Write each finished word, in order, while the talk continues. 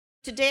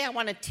Today I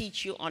want to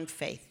teach you on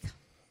faith.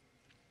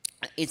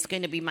 It's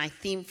going to be my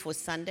theme for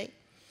Sunday.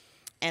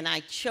 And I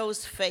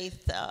chose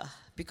faith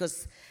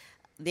because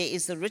there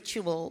is a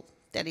ritual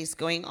that is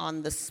going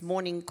on this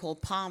morning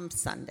called Palm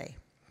Sunday.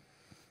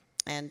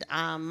 And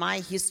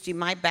my history,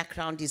 my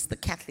background is the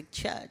Catholic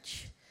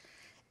Church.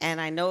 And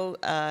I know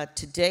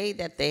today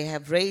that they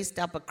have raised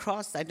up a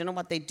cross. I don't know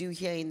what they do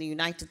here in the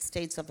United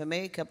States of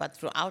America, but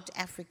throughout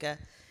Africa,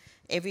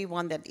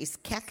 everyone that is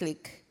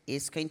Catholic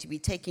is going to be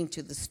taking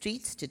to the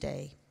streets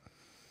today.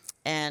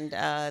 And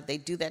they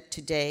do that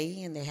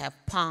today, and they have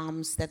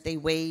palms that they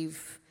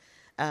wave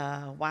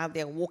while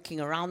they're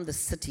walking around the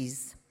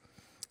cities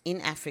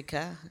in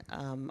Africa.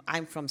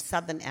 I'm from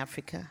Southern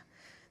Africa.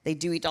 They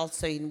do it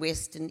also in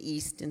Western,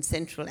 East, and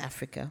Central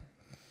Africa.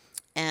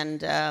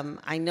 And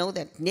I know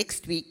that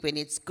next week, when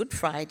it's Good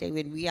Friday,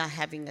 when we are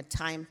having a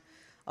time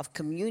of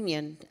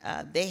communion,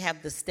 they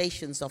have the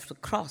Stations of the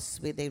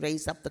Cross, where they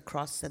raise up the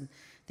cross and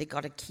they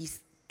got to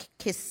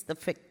kiss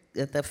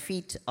the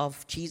feet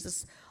of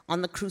Jesus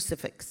on the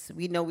crucifix.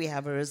 We know we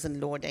have a risen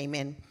Lord,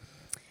 amen.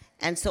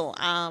 And so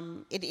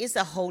it is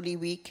a holy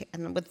week,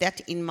 and with that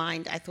in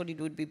mind, I thought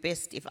it would be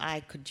best if I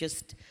could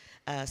just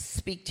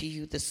speak to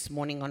you this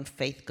morning on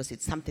faith, because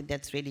it's something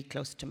that's really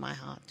close to my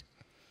heart.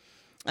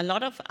 A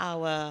lot of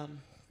our,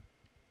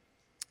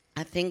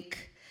 I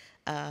think,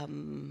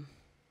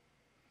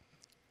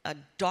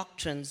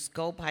 doctrines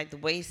go by the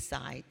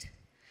wayside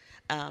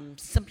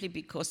simply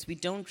because we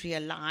don't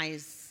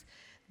realize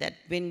that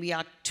when we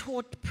are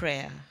taught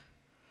prayer,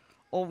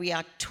 or we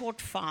are taught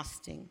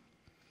fasting,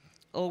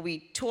 or we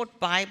taught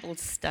Bible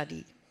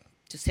study,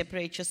 to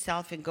separate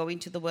yourself and go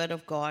into the Word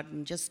of God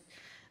and just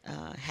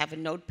have a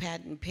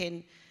notepad and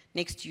pen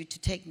next to you to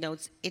take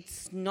notes,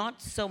 it's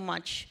not so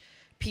much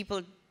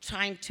people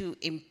trying to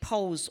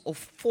impose or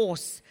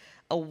force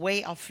a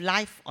way of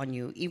life on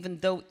you, even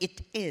though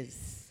it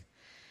is.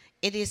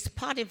 It is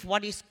part of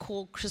what is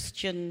called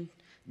Christian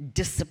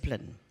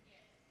discipline.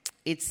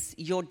 It's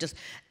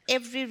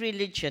every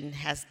religion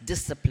has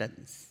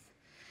disciplines.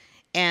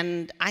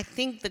 And I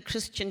think the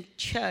Christian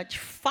church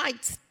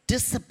fights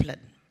discipline.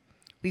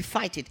 We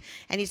fight it.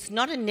 And it's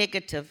not a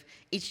negative.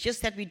 It's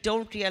just that we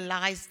don't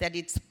realize that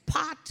it's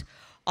part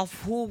of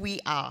who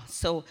we are.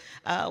 So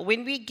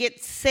when we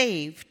get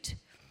saved,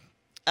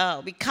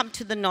 we come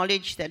to the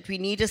knowledge that we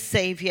need a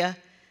Savior.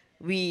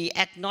 We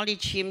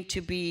acknowledge Him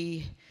to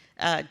be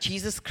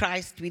Jesus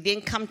Christ. We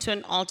then come to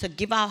an altar,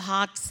 give our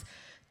hearts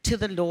to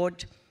the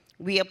Lord.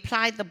 We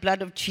apply the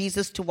blood of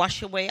Jesus to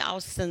wash away our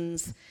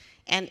sins.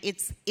 And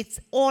it's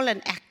all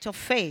an act of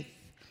faith.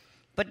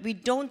 But we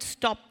don't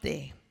stop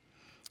there.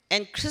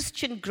 And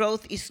Christian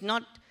growth is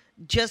not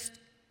just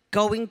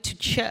going to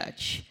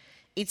church.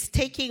 It's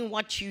taking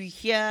what you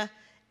hear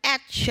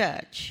at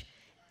church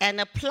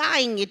and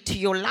applying it to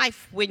your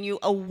life when you're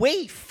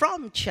away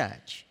from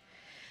church.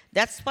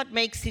 That's what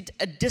makes it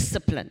a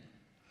discipline.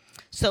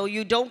 So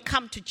you don't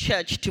come to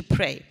church to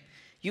pray.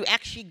 You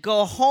actually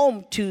go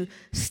home to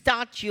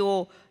start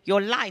your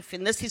life.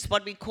 And this is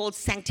what we call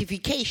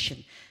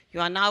sanctification.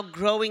 You are now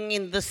growing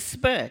in the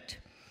Spirit.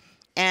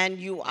 And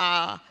you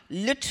are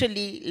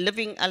literally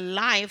living a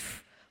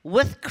life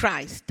with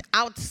Christ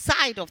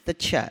outside of the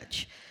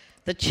church.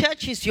 The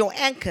church is your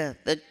anchor.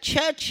 The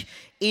church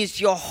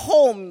is your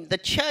home. The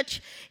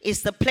church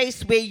is the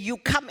place where you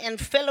come and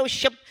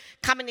fellowship,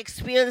 come and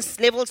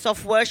experience levels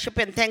of worship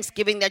and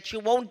thanksgiving that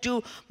you won't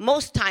do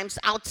most times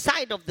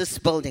outside of this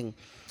building.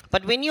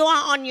 But when you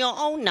are on your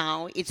own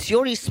now, it's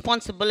your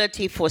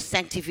responsibility for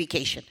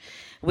sanctification,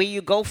 where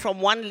you go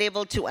from one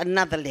level to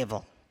another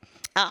level.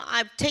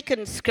 I've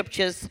taken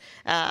scriptures,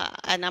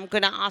 and I'm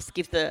going to ask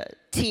if the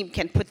team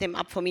can put them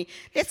up for me.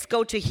 Let's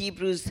go to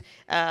Hebrews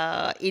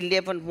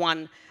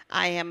 11:1.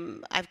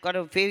 I've got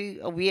a very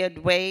weird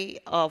way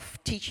of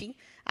teaching.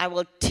 I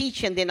will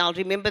teach, and then I'll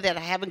remember that I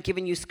haven't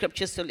given you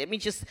scriptures. So let me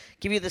just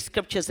give you the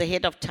scriptures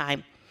ahead of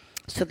time,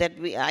 so that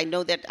I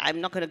know that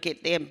I'm not going to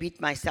get there and beat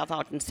myself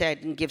out and say I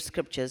didn't give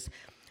scriptures.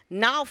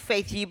 Now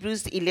faith,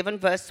 Hebrews 11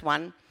 verse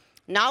 1.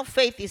 Now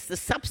faith is the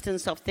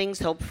substance of things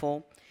hoped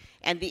for,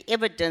 and the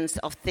evidence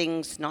of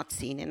things not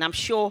seen. And I'm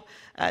sure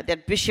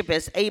that Bishop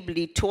has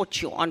ably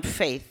taught you on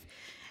faith.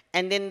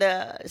 And then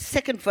the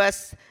second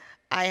verse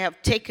I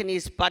have taken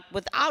is, but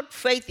without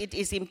faith it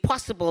is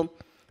impossible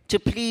to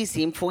please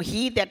Him, for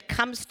he that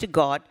comes to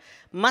God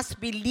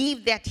must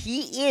believe that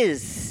He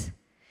is,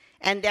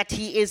 and that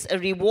He is a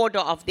rewarder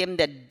of them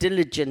that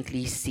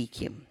diligently seek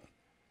Him.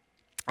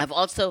 I've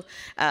also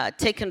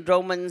taken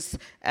Romans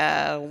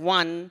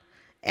 1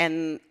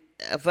 and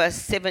verse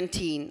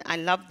 17. I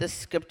love this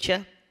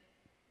scripture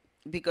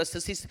because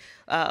this is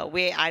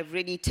where I've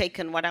really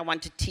taken what I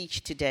want to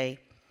teach today.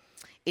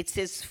 It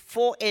says,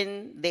 for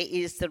in there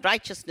is the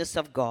righteousness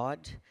of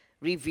God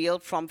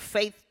revealed from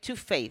faith to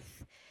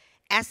faith,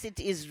 as it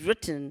is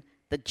written,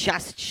 the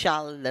just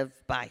shall live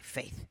by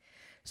faith.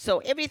 So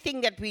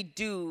everything that we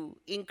do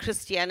in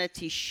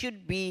Christianity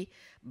should be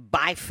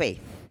by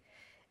faith.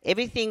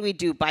 Everything we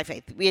do by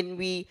faith. When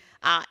we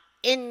are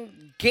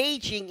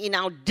engaging in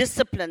our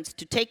disciplines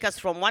to take us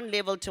from one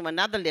level to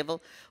another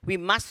level, we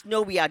must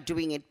know we are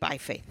doing it by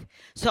faith.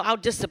 So our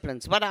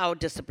disciplines, what are our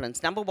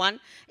disciplines? Number one,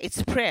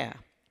 it's prayer.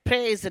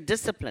 Prayer is a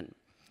discipline.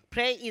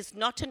 Prayer is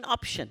not an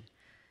option.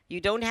 You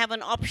don't have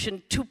an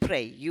option to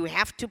pray. You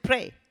have to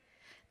pray.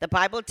 The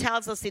Bible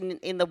tells us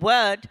in the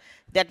Word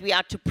that we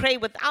are to pray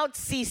without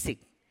ceasing.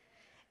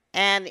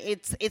 And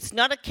it's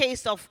not a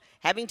case of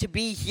having to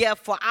be here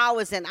for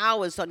hours and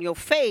hours on your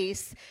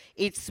face.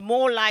 It's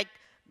more like,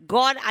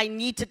 God, I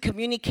need to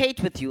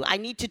communicate with you. I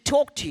need to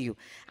talk to you.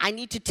 I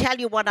need to tell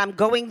you what I'm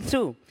going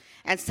through.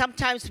 And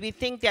sometimes we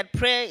think that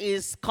prayer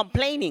is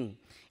complaining.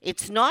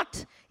 It's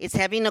not. It's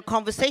having a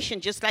conversation,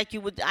 just like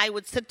I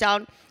would sit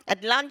down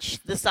at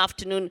lunch this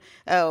afternoon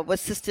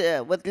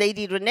with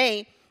Lady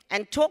Renee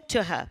and talk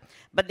to her.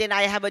 But then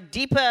I have a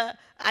deeper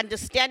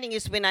understanding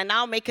is when I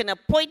now make an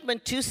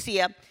appointment to see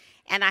her,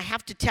 and I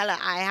have to tell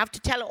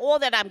her all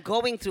that I'm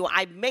going through.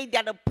 I made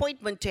that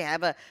appointment to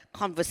have a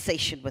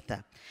conversation with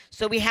her.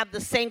 So we have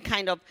the same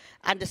kind of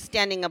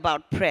understanding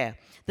about prayer.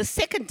 The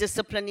second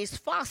discipline is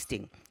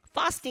fasting.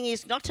 Fasting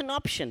is not an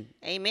option.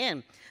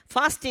 Amen.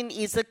 Fasting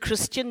is a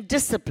Christian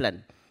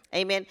discipline.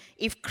 Amen.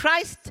 If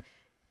Christ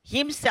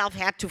himself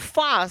had to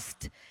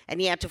fast, and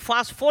he had to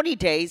fast 40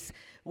 days,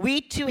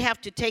 we too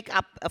have to take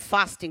up a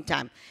fasting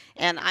time.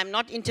 And I'm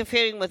not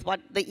interfering with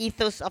what the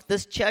ethos of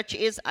this church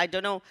is. I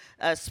don't know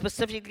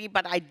specifically,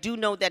 but I do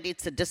know that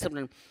it's a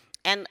discipline.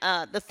 And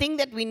the thing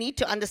that we need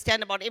to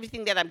understand about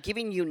everything that I'm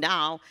giving you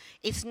now,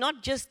 it's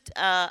not just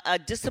a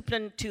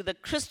discipline to the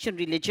Christian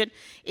religion,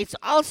 it's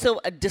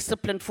also a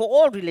discipline for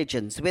all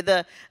religions,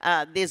 whether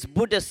there's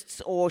Buddhists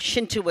or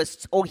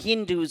Shintoists or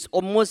Hindus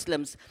or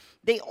Muslims.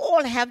 They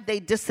all have their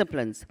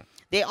disciplines.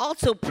 They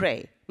also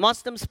pray.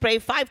 Muslims pray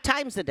 5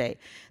 times a day.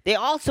 They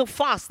also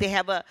fast. They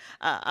have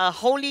a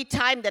holy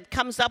time that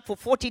comes up for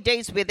 40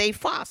 days where they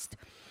fast.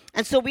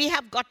 And so we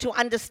have got to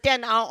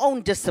understand our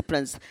own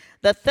disciplines.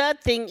 The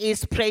third thing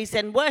is praise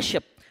and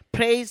worship.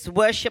 Praise,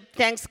 worship,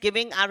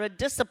 thanksgiving are a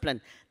discipline.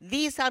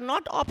 These are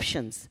not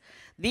options.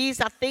 These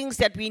are things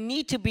that we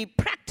need to be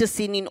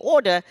practicing in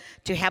order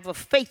to have a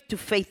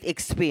faith-to-faith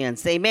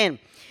experience. Amen.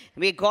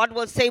 Where God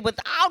will say,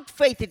 without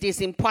faith it is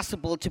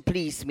impossible to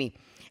please me.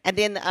 And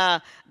then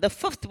the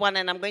fifth one,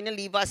 and I'm going to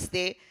leave us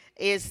there,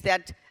 is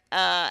that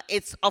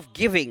it's of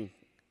giving.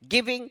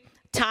 Giving,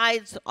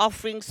 tithes,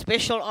 offerings,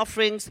 special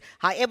offerings,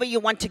 however you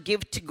want to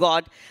give to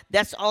God,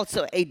 that's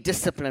also a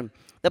discipline.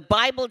 The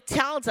Bible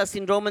tells us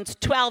in Romans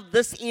 12,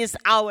 this is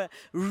our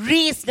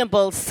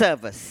reasonable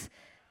service.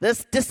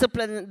 This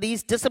discipline,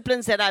 these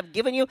disciplines that I've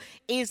given you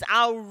is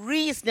our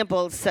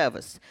reasonable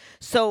service.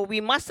 So we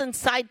mustn't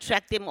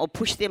sidetrack them or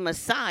push them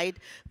aside.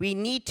 We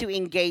need to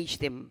engage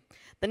them.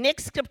 The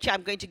next scripture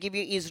I'm going to give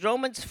you is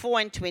Romans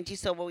 4:20.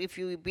 So if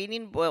you've been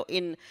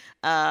in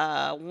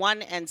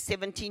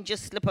 1:17,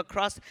 just slip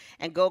across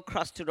and go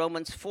across to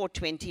Romans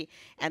 4:20,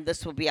 and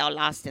this will be our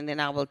last, and then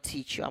I will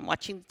teach you. I'm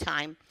watching the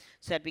time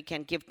so that we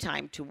can give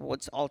time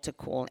towards altar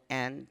call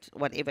and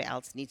whatever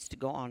else needs to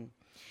go on.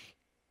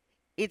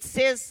 It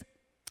says,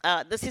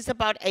 this is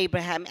about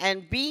Abraham,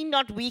 and being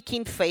not weak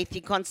in faith, he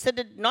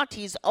considered not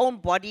his own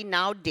body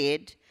now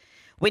dead,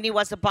 when he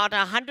was about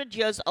 100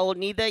 years old,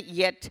 neither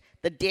yet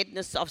the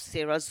deadness of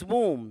Sarah's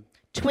womb.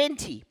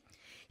 20,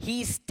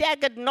 he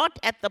staggered not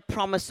at the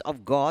promise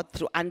of God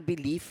through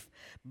unbelief,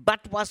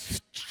 but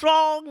was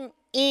strong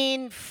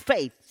in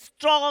faith,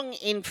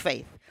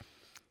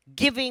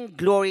 giving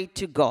glory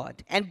to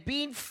God, and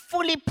being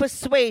fully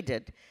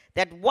persuaded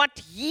that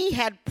what he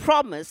had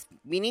promised,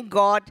 meaning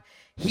God,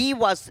 he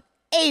was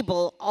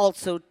able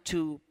also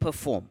to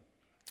perform.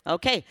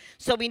 Okay,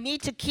 so we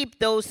need to keep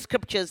those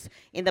scriptures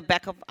in the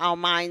back of our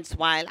minds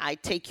while I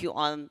take you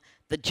on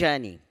the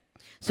journey.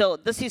 So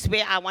this is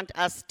where I want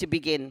us to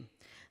begin.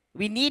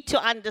 We need to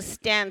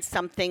understand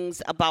some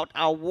things about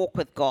our walk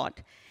with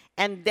God,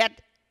 and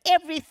that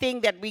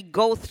everything that we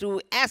go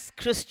through as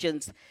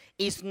Christians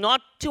is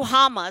not to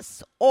harm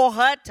us or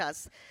hurt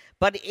us,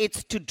 but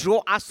it's to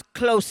draw us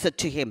closer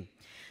to Him.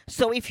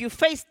 So if you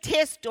face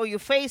tests or you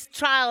face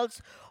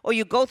trials or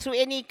you go through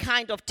any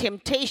kind of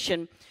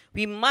temptation,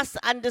 we must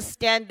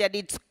understand that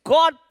it's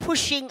God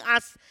pushing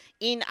us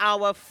in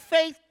our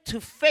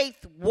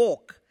faith-to-faith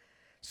walk.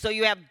 So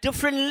you have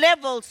different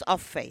levels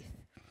of faith.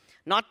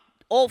 Not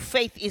all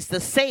faith is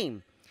the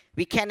same.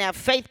 We can have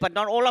faith, but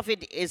not all of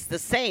it is the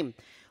same.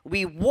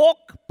 We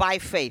walk by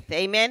faith,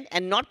 amen,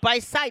 and not by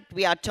sight,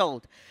 we are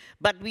told.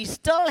 But we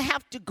still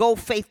have to go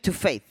faith to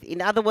faith.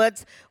 In other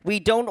words, we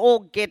don't all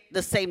get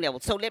the same level.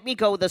 So let me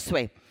go this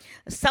way.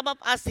 Some of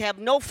us have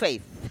no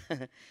faith.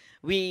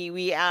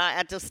 We are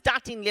at a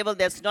starting level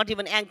that's not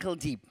even ankle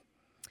deep.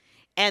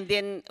 And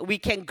then we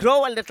can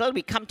grow a little.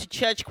 We come to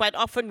church quite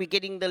often. We're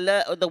getting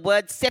the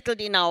word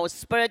settled in our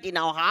spirit, in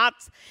our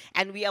hearts.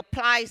 And we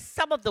apply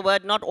some of the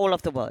word, not all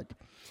of the word.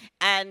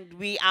 And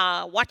we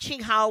are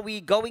watching how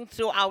we're going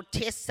through our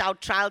tests, our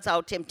trials,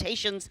 our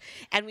temptations.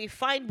 And we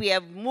find we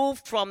have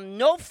moved from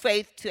no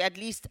faith to at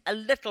least a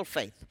little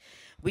faith,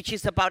 which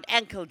is about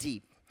ankle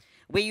deep.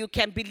 where you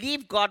can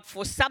believe God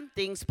for some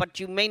things, but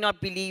you may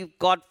not believe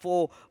God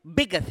for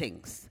bigger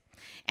things.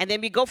 And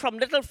then we go from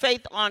little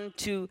faith on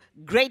to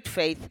great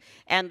faith.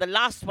 And the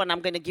last one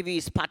I'm going to give you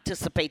is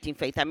participating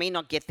faith. I may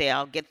not get there.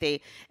 I'll get there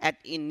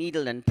in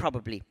Needleland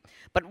probably.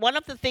 But one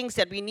of the things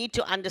that we need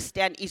to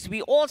understand is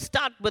we all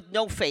start with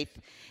no faith.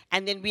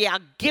 And then we are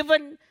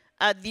given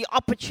the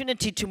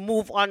opportunity to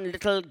move on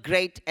little,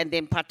 great, and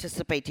then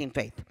participating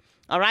faith.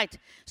 All right?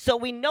 So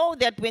we know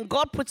that when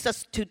God puts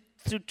us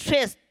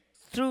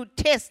through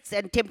tests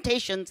and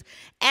temptations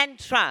and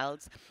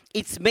trials,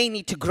 it's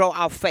mainly to grow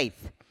our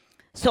faith.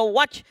 So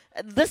watch,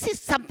 this is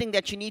something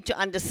that you need to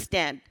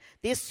understand.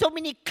 There's so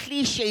many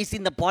cliches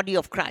in the body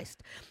of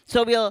Christ.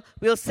 So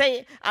we'll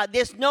say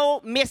there's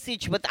no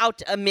message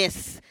without a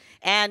mess.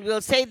 And we'll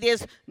say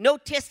there's no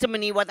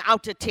testimony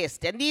without a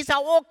test. And these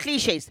are all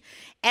cliches.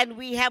 And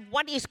we have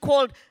what is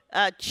called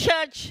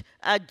church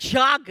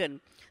jargon.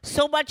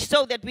 So much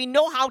so that we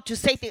know how to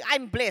say things.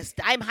 I'm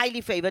blessed, I'm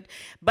highly favored.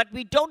 But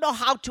we don't know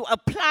how to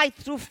apply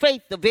through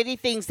faith the very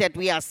things that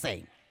we are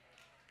saying.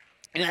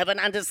 You have an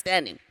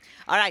understanding.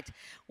 All right.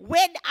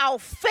 When our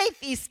faith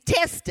is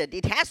tested,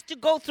 it has to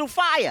go through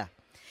fire.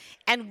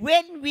 And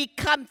when we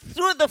come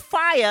through the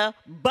fire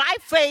by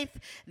faith,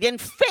 then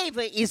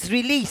favor is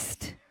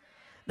released.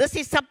 This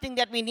is something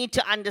that we need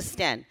to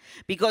understand,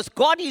 because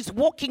God is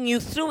walking you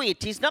through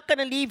it. He's not going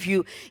to leave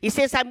you. He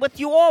says, I'm with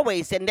you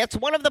always. And that's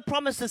one of the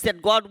promises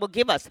that God will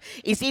give us,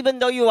 is even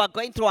though you are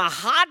going through a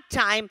hard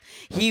time,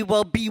 He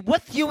will be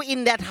with you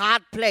in that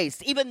hard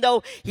place, even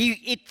though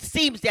it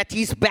seems that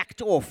He's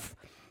backed off.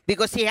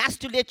 Because He has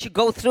to let you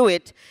go through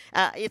it.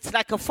 It's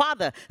like a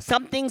father.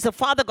 Some things a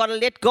father got to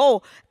let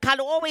go. Can't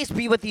always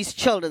be with his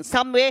children.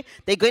 Somewhere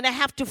they're going to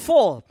have to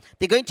fall.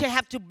 They're going to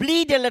have to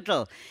bleed a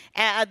little.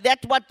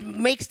 That's what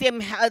makes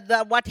them,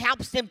 what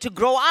helps them to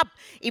grow up.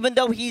 Even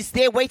though He's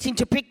there waiting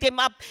to pick them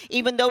up.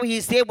 Even though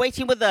He's there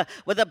waiting with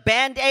a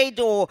Band-Aid,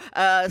 or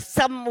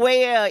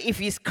somewhere if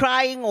he's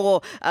crying,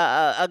 or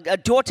a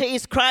daughter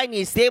is crying,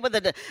 He's there with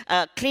a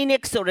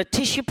Kleenex or a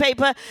tissue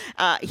paper.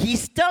 He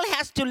still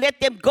has to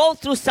let them go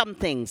through some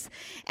things,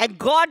 and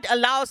God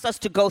allows us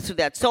to go through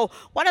that. So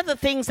one of the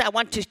things I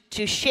want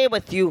to share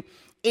with you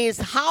is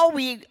how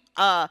we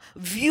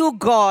view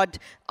God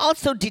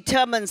also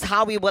determines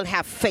how we will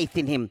have faith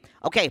in Him.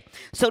 Okay,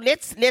 so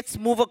let's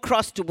move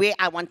across to where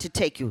I want to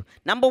take you.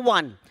 Number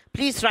one,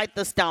 please write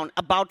this down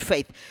about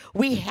faith.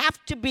 We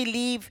have to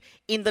believe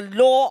in the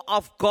law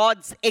of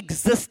God's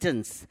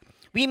existence.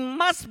 We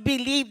must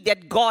believe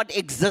that God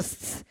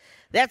exists.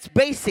 That's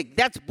basic.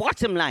 That's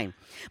bottom line.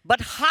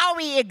 But how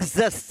He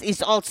exists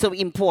is also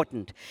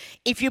important.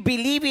 If you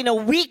believe in a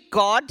weak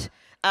God,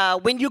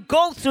 when you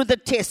go through the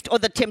test or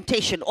the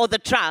temptation or the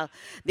trial,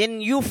 then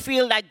you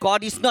feel like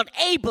God is not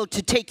able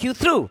to take you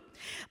through.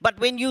 But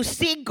when you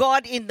see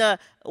God in the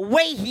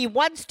way He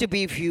wants to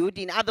be viewed,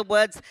 in other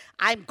words,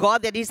 I'm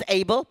God that is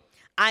able.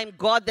 I'm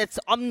God that's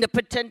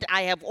omnipotent.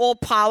 I have all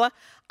power.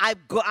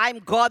 I'm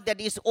God that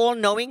is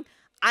all-knowing.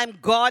 I'm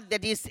God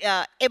that is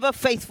ever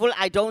faithful.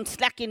 I don't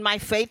slack in my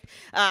faith.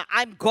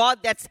 I'm God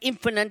that's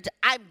infinite.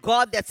 I'm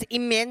God that's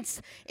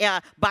immense.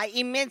 By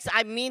immense,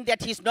 I mean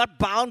that He's not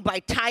bound by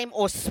time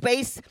or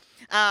space.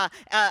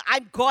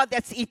 I'm God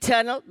that's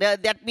eternal.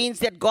 That means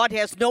that God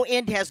has no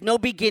end, has no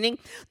beginning.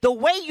 The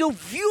way you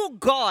view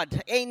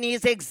God in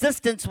His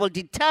existence will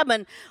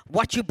determine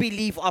what you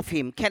believe of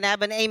Him. Can I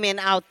have an amen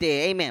out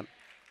there? Amen.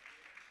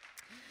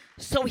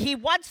 So He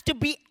wants to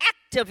be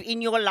active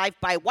in your life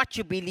by what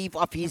you believe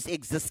of His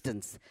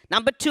existence.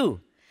 Number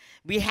two,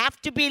 we have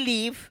to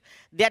believe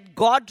that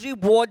God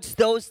rewards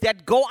those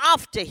that go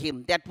after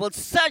Him, that will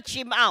search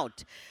Him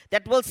out,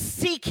 that will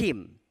seek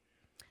Him.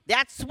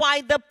 That's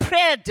why the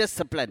prayer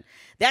discipline.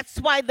 That's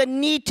why the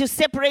need to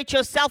separate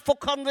yourself for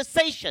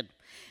conversation.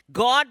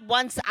 God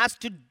wants us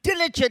to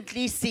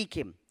diligently seek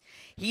Him.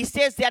 He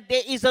says that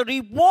there is a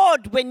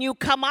reward when you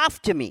come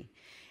after me.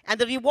 And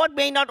the reward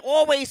may not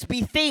always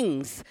be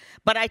things,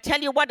 but I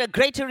tell you what, a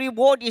greater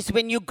reward is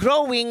when you're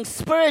growing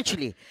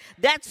spiritually.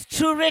 That's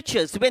true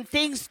riches, when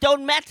things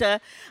don't matter,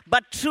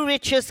 but true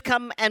riches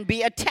come and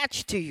be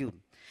attached to you.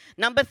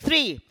 Number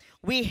three,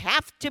 we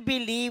have to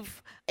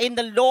believe in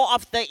the law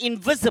of the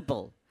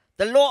invisible.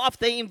 The law of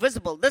the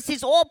invisible. This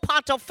is all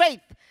part of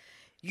faith.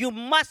 You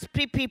must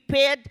be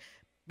prepared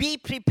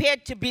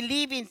to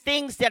believe in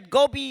things that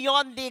go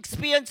beyond the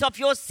experience of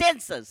your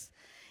senses.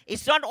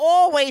 It's not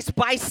always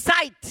by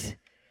sight.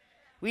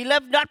 We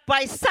live not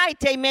by sight,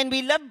 amen.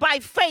 We live by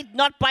faith,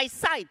 not by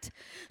sight.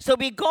 So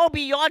we go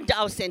beyond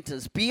our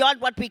senses,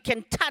 beyond what we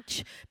can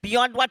touch,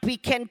 beyond what we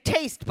can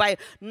taste,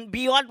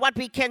 beyond what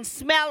we can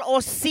smell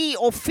or see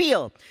or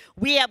feel.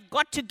 We have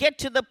got to get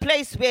to the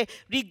place where,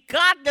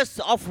 regardless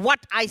of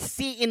what I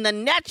see in the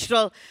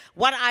natural,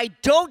 what I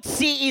don't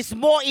see is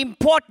more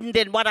important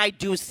than what I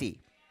do see.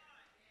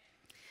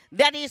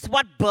 That is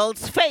what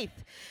builds faith.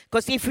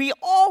 Because if we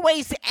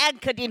always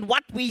anchored in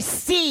what we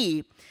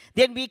see,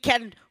 then we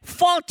can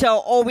falter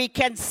or we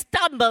can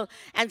stumble.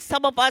 And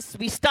some of us,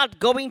 we start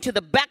going to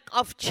the back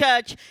of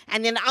church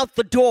and then out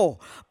the door.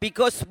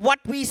 Because what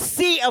we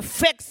see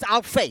affects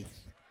our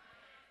faith.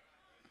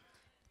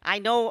 I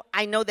know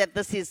that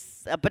this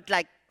is a bit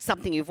like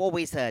something you've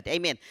always heard.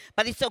 Amen.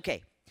 But it's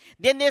okay.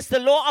 Then there's the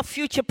law of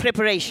future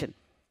preparation.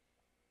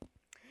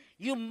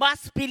 You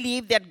must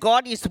believe that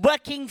God is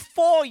working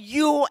for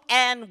you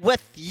and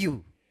with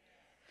you.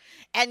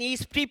 And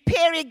He's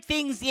preparing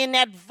things in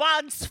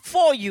advance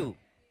for you.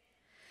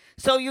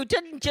 So you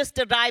didn't just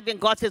arrive and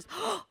God says,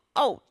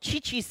 oh,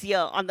 Chichi's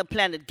here on the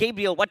planet.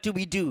 Gabriel, what do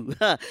we do?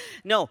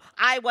 No,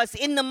 I was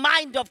in the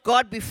mind of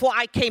God before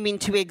I came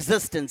into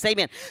existence.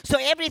 Amen. So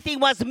everything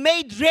was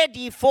made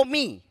ready for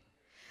me.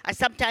 I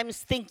sometimes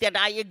think that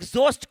I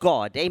exhaust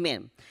God.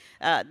 Amen.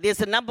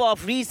 There's a number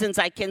of reasons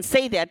I can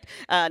say that.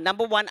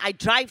 Number one, I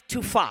drive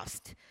too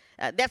fast.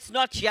 That's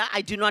not here.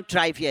 I do not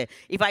drive here.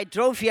 If I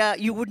drove here,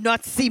 you would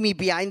not see me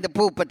behind the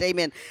pulpit.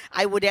 Amen.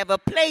 I would have a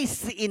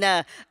place in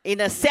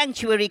a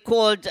sanctuary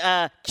called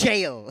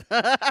jail.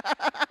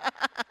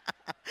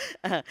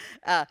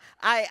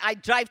 I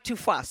drive too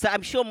fast. So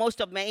I'm sure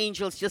most of my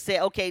angels just say,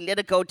 okay, let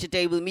her go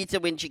today. We'll meet her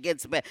when she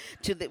gets back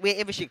to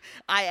wherever she.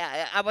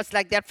 I was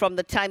like that from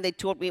the time they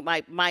taught me.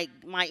 My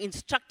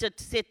instructor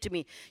said to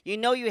me, you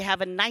know, you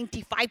have a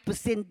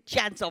 95%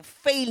 chance of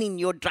failing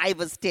your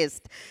driver's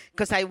test,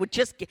 because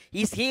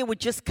his hair would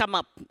just come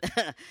up.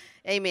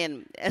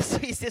 Amen. So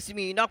he says to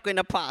me, you're not going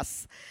to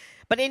pass.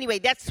 But anyway,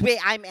 that's where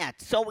I'm at.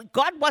 So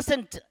God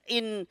wasn't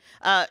in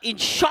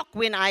shock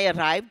when I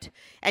arrived.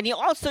 And He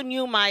also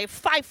knew my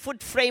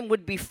 5-foot frame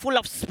would be full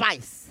of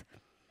spice.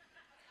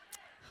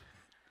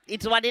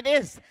 It's what it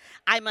is.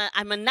 I'm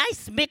a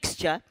nice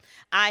mixture.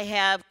 I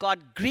have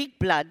got Greek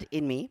blood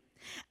in me.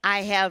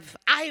 I have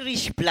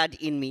Irish blood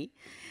in me.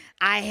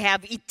 I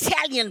have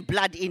Italian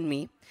blood in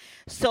me.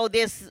 So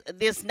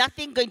there's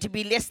nothing going to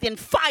be less than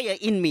fire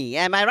in me.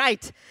 Am I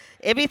right?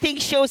 Everything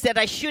shows that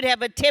I should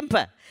have a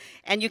temper.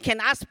 And you can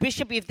ask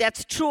Bishop if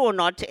that's true or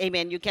not.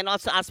 Amen. You can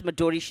also ask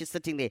Madori. She's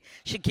sitting there.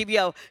 She'll give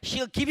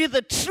you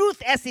the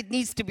truth as it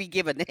needs to be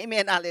given.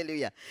 Amen.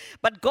 Hallelujah.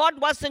 But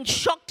God wasn't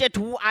shocked at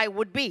who I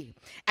would be,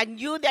 and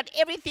knew that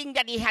everything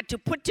that He had to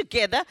put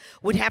together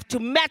would have to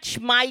match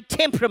my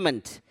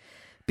temperament,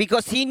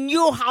 because He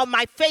knew how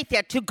my faith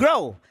had to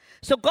grow.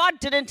 So God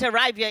didn't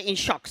arrive here in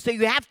shock. So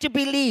you have to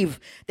believe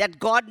that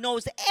God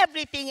knows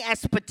everything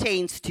as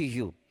pertains to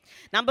you.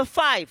 Number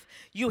 5,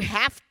 you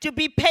have to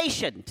be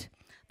patient.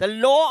 The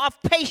law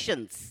of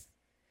patience.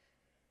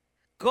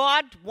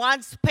 God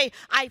wants patience.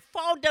 I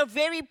found a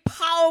very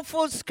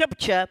powerful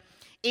scripture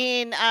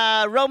in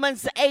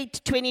Romans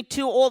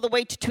 8:22 all the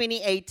way to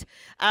 28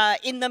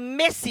 in the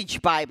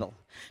Message Bible,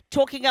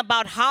 talking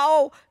about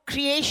how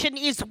creation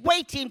is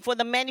waiting for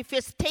the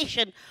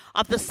manifestation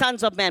of the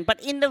sons of man.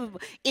 But in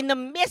the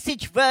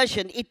Message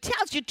version, it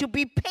tells you to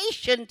be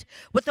patient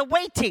with the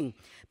waiting.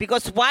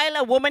 Because while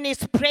a woman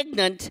is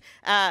pregnant,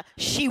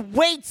 she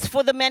waits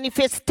for the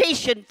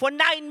manifestation for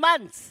 9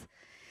 months.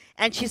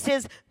 And she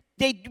says,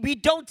 we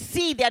don't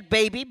see that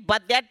baby,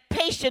 but that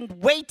patient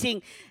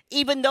waiting,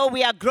 even though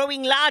we are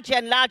growing larger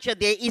and larger,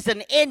 there is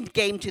an end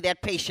game to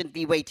that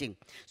patiently waiting.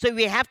 So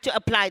we have to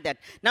apply that.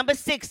 Number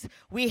 6,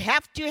 we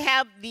have to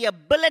have the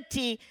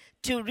ability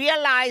to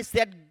realize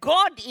that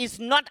God is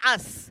not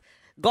us.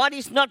 God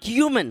is not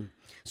human.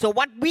 So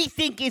what we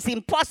think is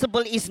impossible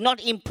is not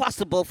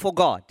impossible for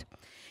God.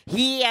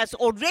 He has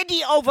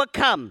already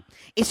overcome.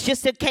 It's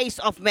just a case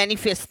of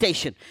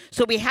manifestation.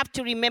 So we have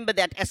to remember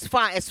that as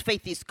far as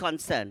faith is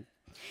concerned.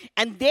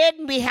 And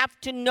then we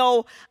have to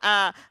know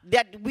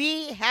that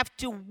we have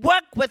to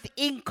work with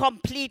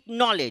incomplete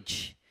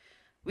knowledge.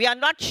 We are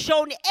not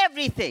shown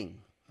everything.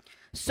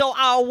 So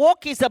our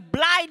walk is a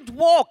blind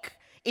walk.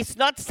 It's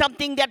not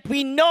something that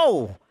we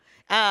know.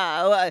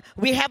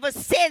 We have a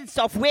sense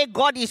of where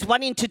God is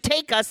wanting to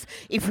take us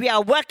if we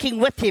are working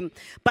with Him,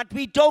 but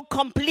we don't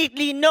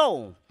completely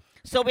know.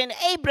 So when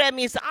Abraham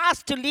is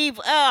asked to leave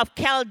Ur of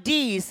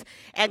Chaldees,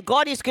 and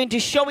God is going to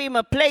show him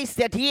a place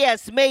that He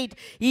has made,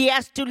 he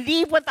has to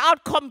leave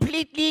without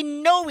completely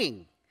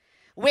knowing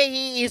where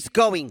he is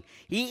going.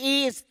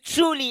 He is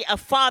truly a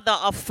father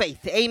of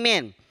faith.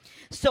 Amen.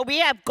 So we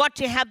have got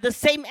to have the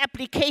same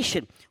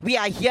application. We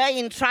are here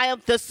in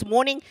Triumph this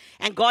morning,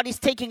 and God is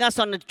taking us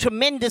on a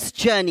tremendous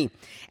journey.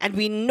 And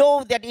we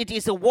know that it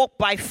is a walk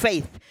by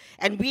faith.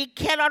 And we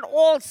cannot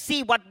all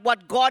see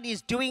what God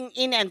is doing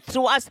in and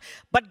through us,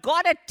 but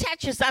God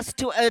attaches us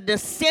to an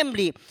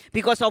assembly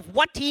because of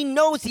what He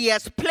knows He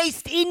has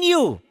placed in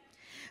you.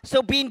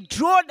 So being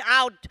drawn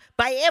out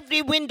by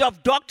every wind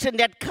of doctrine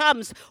that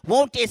comes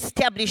won't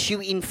establish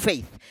you in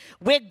faith.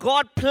 Where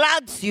God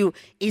plants you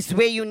is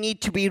where you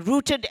need to be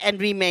rooted and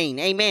remain.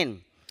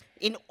 Amen.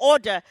 In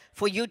order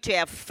for you to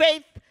have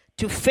faith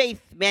to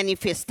faith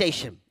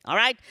manifestation. All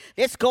right?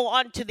 Let's go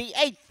on to the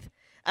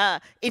 8th.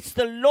 It's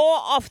the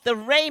law of the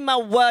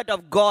Rhema word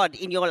of God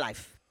in your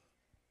life.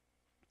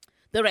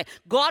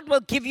 God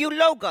will give you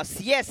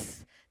logos.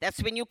 Yes.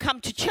 That's when you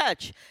come to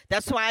church.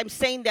 That's why I'm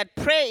saying that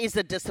prayer is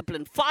a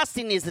discipline.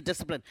 Fasting is a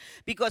discipline.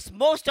 Because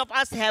most of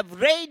us have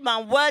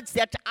rhema words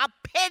that are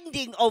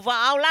pending over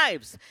our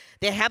lives.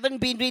 They haven't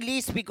been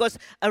released because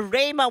a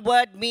rhema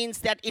word means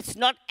that it's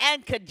not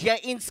anchored here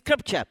in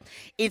Scripture.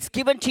 It's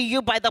given to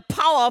you by the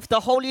power of the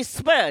Holy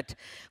Spirit,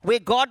 where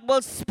God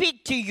will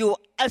speak to you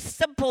a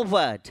simple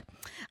word.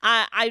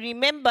 I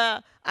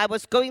remember I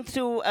was going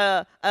through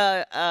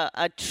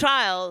a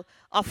trial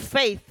of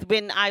faith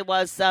when I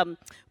was,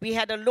 we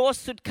had a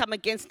lawsuit come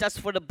against us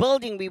for the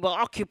building we were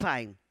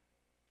occupying.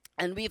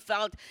 And we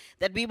felt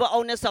that we were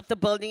owners of the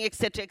building,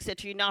 etc.,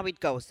 etc. You know how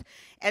it goes.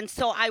 And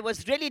so I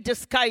was really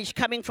discouraged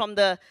coming from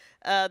the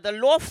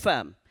law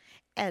firm.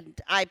 And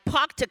I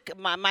parked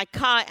my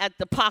car at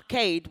the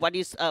parkade, what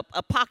is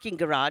a parking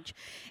garage.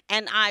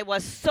 And I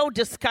was so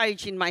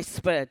discouraged in my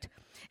spirit.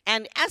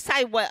 And as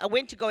I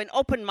went to go and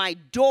open my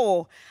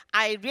door,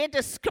 I read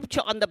a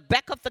scripture on the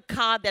back of the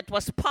car that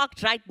was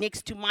parked right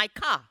next to my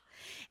car.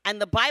 And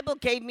the Bible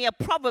gave me a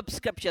Proverbs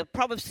scripture,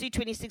 Proverbs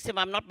 3:26, if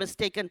I'm not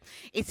mistaken.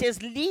 It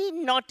says,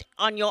 lean not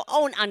on your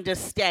own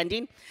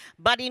understanding,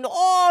 but in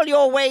all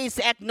your ways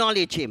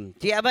acknowledge him.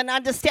 Do you have an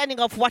understanding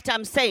of what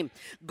I'm saying?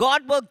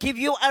 God will give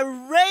you a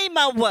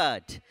rhema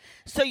word.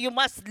 So you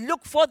must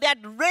look for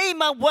that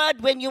rhema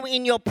word when you're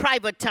in your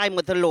private time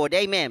with the Lord.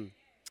 Amen.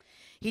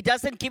 He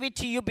doesn't give it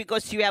to you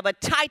because you have a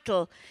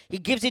title. He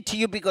gives it to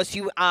you because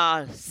you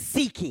are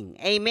seeking.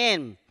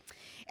 Amen.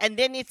 And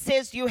then it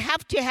says you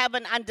have to have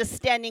an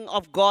understanding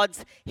of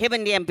God's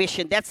heavenly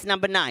ambition. That's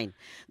number 9.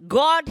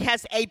 God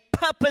has a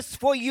purpose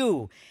for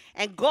you.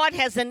 And God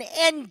has an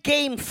end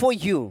game for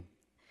you.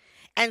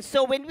 And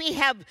so when we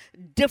have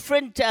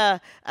different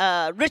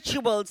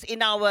rituals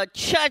in our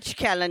church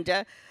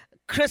calendar,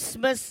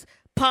 Christmas,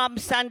 Palm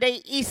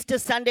Sunday, Easter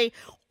Sunday,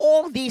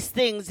 all these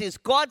things is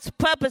God's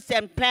purpose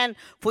and plan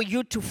for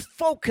you to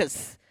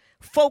focus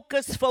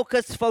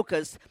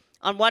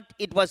on what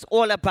it was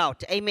all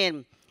about.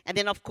 Amen. And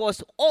then, of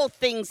course, all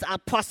things are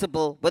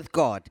possible with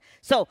God.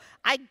 So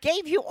I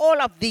gave you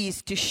all of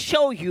these to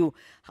show you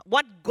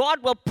what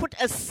God will put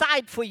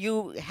aside for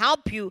you,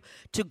 help you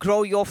to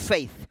grow your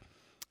faith.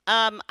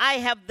 I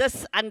have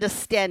this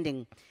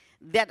understanding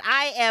that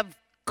I have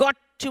got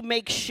to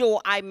make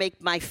sure I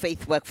make my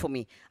faith work for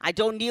me. I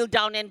don't kneel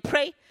down and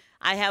pray.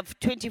 I have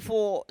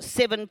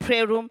 24/7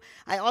 prayer room.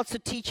 I also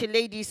teach a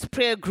ladies'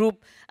 prayer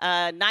group,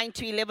 9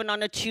 to 11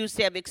 on a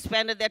Tuesday. I've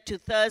expanded that to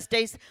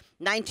Thursdays,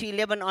 9 to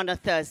 11 on a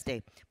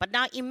Thursday. But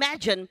now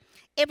imagine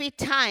every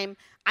time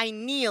I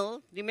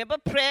kneel, remember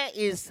prayer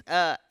is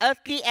an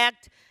earthly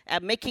act,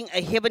 making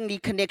a heavenly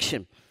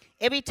connection.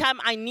 Every time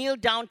I kneel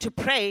down to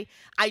pray,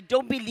 I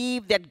don't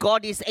believe that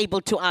God is able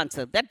to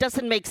answer. That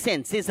doesn't make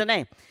sense, isn't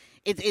it?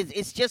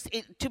 It's just,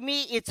 to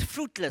me, it's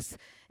fruitless.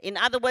 In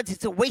other words,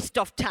 it's a waste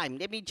of time.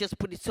 Let me just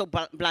put it so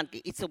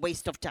bluntly. It's a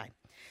waste of time.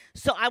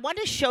 So I want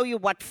to show you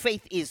what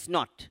faith is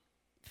not.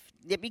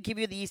 Let me give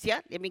you these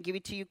here. Let me give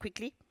it to you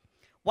quickly.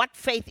 What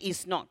faith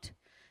is not.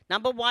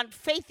 Number 1,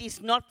 faith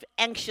is not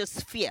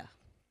anxious fear.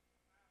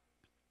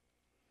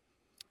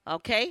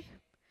 Okay?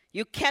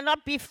 You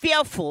cannot be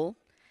fearful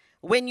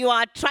when you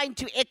are trying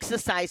to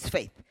exercise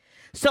faith.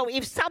 So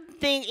if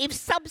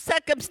some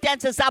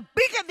circumstances are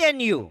bigger than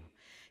you,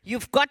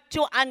 you've got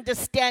to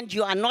understand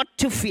you are not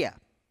to fear.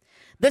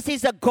 This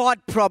is a God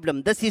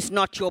problem. This is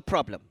not your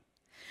problem.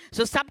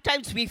 So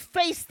sometimes we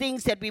face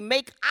things that we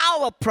make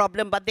our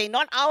problem, but they're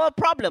not our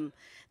problem.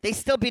 They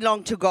still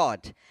belong to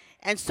God.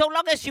 And so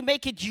long as you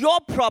make it your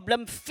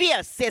problem,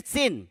 fear sets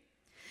in.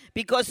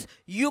 Because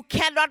you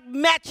cannot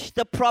match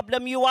the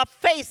problem you are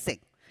facing.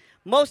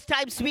 Most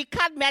times we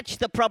can't match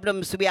the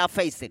problems we are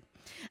facing.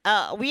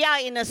 We are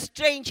in a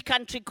strange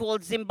country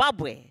called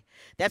Zimbabwe.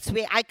 That's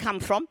where I come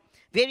from.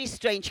 Very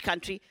strange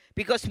country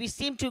because we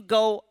seem to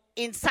go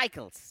in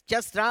cycles,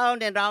 just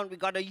round and round. We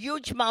got a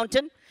huge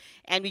mountain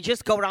and we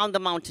just go around the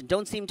mountain.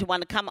 Don't seem to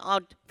want to come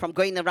out from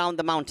going around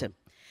the mountain.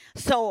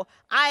 So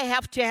I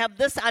have to have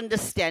this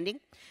understanding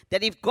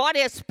that if God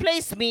has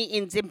placed me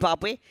in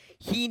Zimbabwe,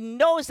 He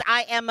knows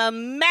I am a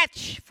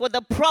match for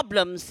the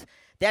problems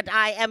that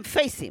I am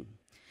facing.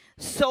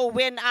 So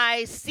when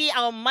I see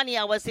our money,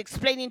 I was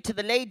explaining to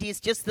the ladies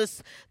just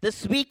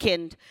this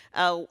weekend,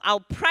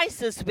 our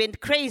prices went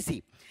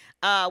crazy.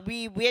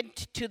 We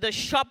went to the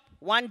shop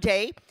one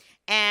day,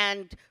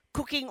 and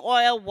cooking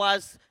oil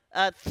was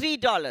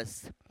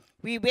 $3.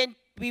 We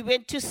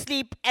went to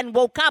sleep and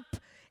woke up,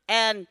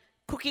 and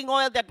cooking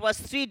oil that was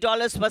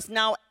 $3 was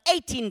now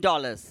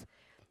 $18.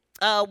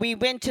 We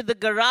went to the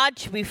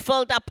garage. We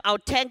filled up our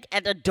tank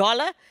at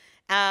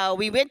 $1.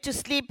 We went to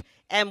sleep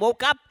and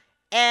woke up,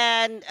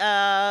 and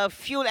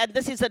fuel. And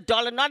this is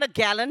 $1, not a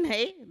gallon.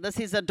 Hey, this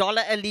is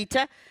 $1 a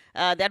liter.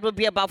 That would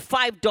be about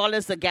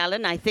 $5 a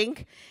gallon, I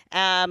think.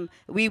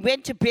 We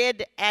went to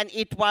bed, and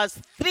it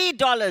was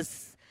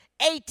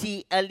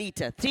 $3.80 a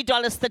liter,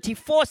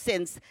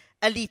 $3.34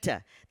 a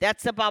liter.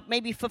 That's about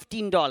maybe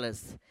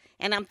 $15.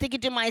 And I'm thinking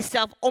to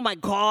myself, oh, my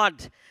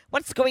God,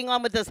 what's going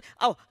on with this?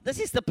 Oh, this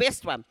is the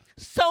best one.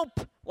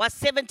 Soap was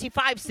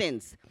 75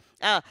 cents.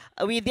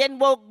 We then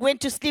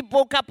went to sleep,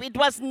 woke up. It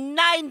was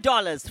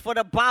 $9 for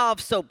a bar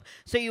of soap.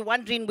 So you're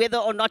wondering whether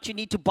or not you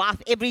need to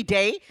bath every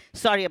day.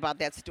 Sorry about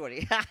that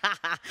story.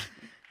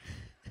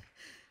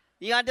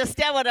 You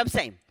understand what I'm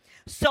saying?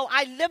 So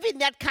I live in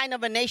that kind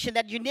of a nation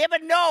that you never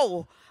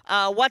know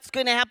what's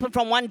going to happen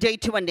from one day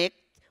to a next,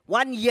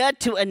 1 year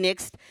to a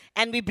next.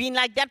 And we've been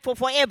like that for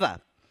forever.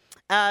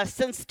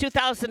 Since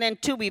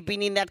 2002, we've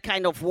been in that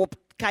kind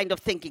of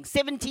thinking,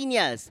 17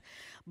 years.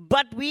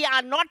 But we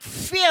are not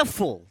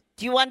fearful.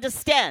 Do you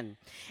understand?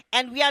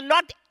 And we are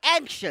not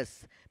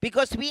anxious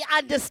because we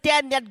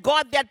understand that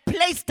God that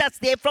placed us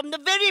there from the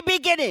very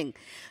beginning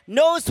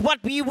knows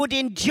what we would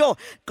endure.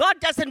 God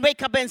doesn't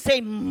wake up and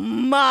say,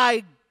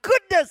 my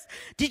goodness,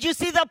 did you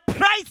see the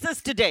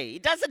prices today? He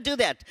doesn't do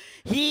that.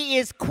 He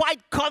is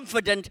quite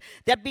confident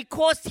that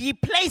because He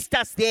placed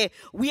us there,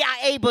 we are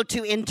able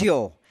to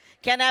endure.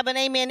 Can I have an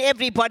amen,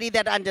 everybody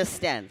that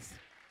understands?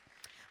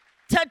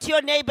 Turn to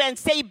your neighbor and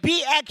say,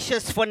 be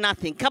anxious for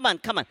nothing. Come on,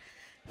 come on.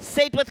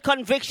 Say it with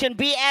conviction,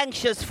 be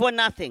anxious for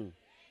nothing.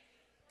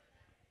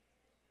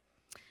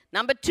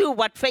 Number 2,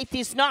 what faith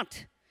is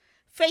not.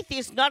 Faith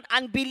is not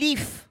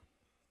unbelief.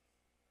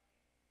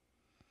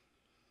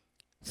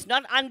 It's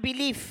not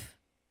unbelief.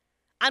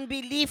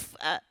 Unbelief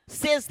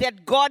says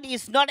that God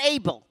is not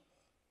able.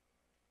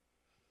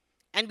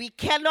 And we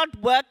cannot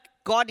work,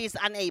 God is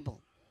unable.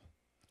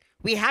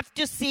 We have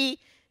to see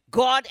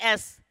God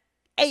as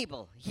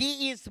able.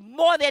 He is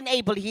more than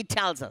able, He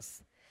tells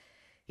us.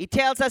 He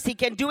tells us He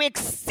can do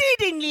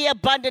exceedingly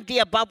abundantly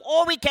above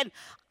all we can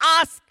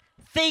ask,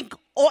 think,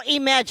 or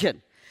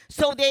imagine.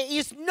 So there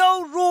is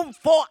no room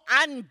for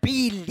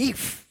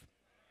unbelief.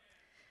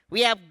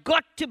 We have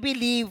got to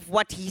believe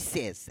what He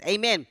says.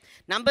 Amen.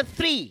 Number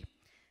 3,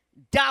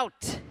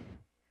 doubt.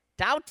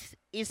 Doubt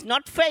is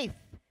not faith.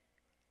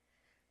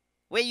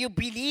 Where you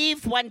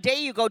believe one day,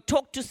 you go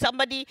talk to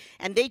somebody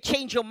and they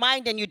change your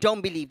mind and you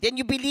don't believe. Then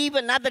you believe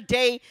another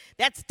day.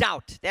 That's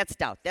doubt. That's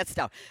doubt. That's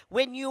doubt.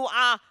 When you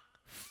are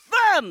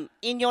firm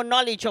in your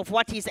knowledge of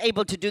what He's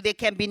able to do, there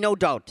can be no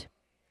doubt.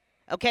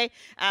 Okay?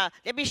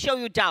 Let me show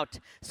you doubt.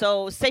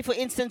 So say, for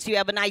instance, you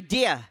have an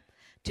idea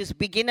to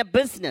begin a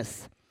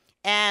business.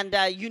 And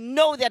you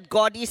know that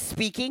God is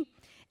speaking.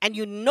 And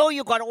you know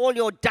you got all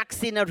your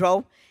ducks in a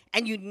row.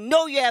 And you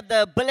know you have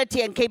the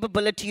ability and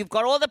capability. You've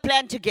got all the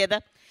plan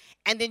together.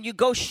 And then you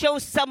go show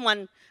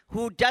someone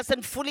who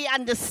doesn't fully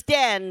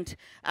understand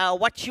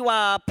what you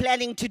are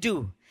planning to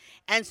do.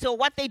 And so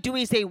what they do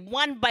is they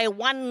one by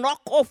one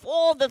knock off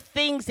all the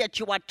things that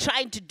you are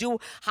trying to do,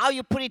 how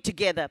you put it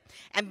together.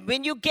 And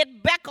when you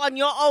get back on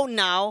your own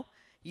now,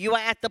 you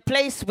are at the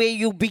place where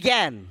you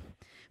began,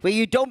 where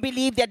you don't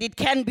believe that it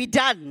can be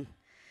done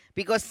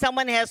because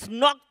someone has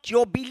knocked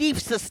your belief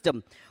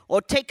system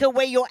or take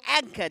away your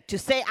anchor to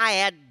say, I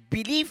had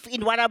belief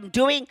in what I'm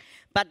doing,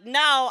 but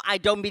now I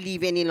don't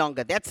believe any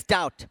longer. That's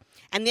doubt.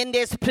 And then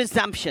there's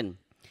presumption.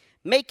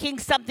 Making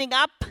something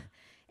up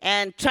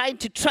and trying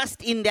to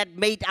trust in that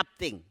made-up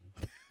thing.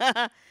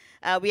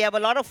 We have a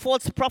lot of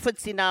false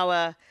prophets in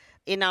our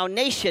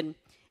nation,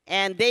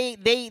 and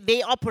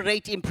they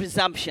operate in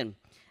presumption.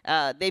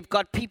 They've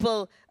got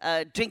people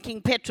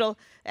drinking petrol,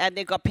 and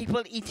they've got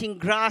people eating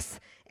grass,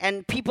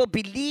 and people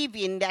believe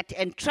in that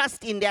and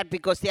trust in that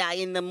because they are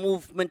in the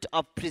movement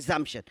of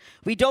presumption.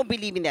 We don't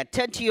believe in that.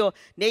 Turn to your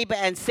neighbor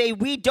and say,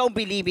 we don't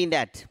believe in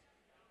that.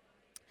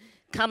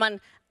 Come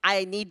on,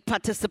 I need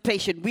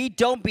participation. We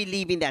don't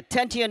believe in that.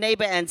 Turn to your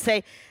neighbor and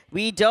say,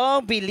 we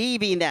don't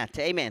believe in that.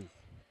 Amen.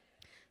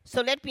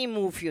 So let me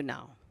move you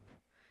now.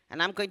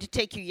 And I'm going to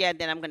take you here, and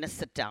then I'm going to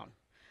sit down.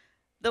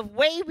 The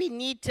way we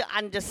need to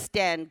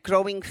understand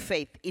growing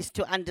faith is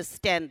to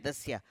understand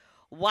this here,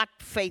 what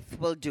faith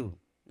will do.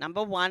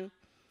 Number 1,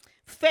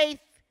 faith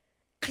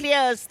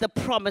clears the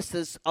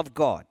promises of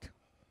God.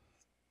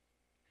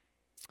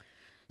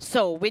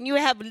 So when you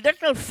have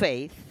little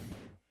faith,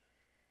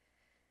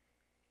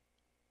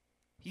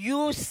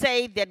 you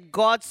say that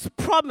God's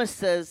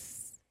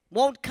promises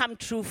won't come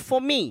true for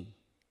me.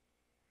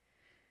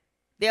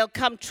 They'll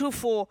come true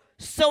for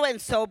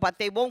so-and-so, but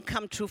they won't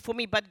come true for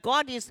me. But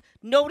God is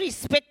no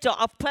respecter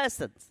of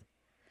persons.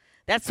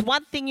 That's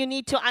one thing you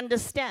need to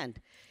understand.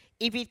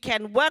 If it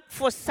can work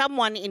for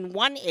someone in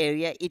one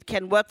area, it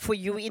can work for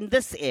you in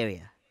this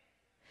area.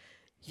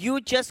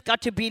 You just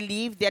got to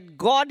believe that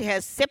God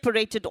has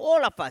separated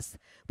all of us.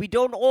 We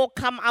don't all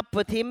come up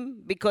with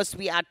Him because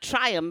we are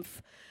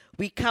triumph.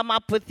 We come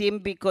up with Him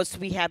because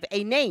we have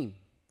a name.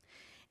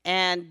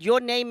 And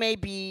your name may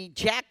be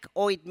Jack,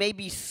 or it may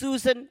be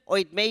Susan, or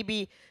it may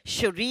be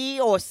Cherie,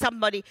 or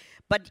somebody.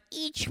 But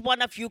each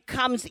one of you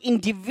comes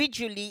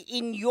individually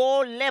in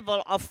your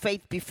level of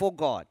faith before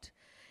God.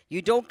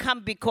 You don't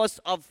come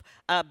because of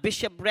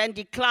Bishop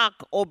Randy Clark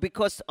or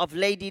because of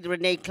Lady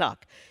Renee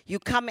Clark. You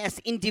come as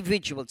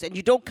individuals, and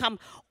you don't come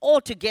all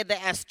together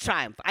as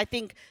triumph. I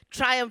think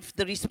triumph,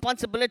 the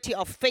responsibility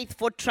of faith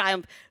for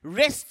triumph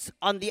rests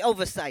on the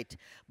oversight.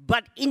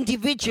 But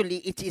individually,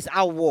 it is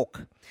our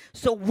walk.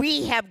 So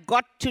we have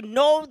got to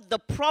know the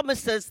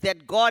promises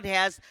that God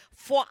has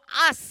for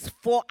us,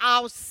 for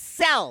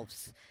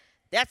ourselves.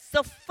 That's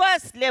the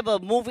first level,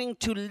 moving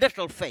to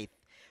little faith.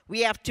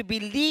 We have to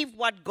believe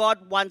what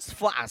God wants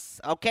for us,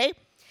 okay?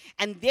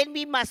 And then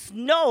we must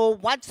know,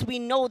 once we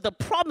know the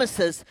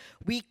promises,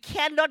 we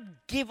cannot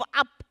give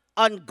up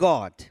on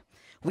God.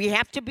 We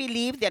have to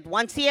believe that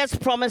once He has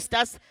promised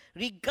us,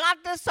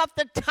 regardless of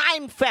the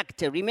time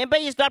factor, remember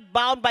He's not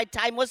bound by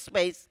time or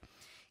space,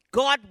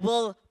 God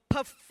will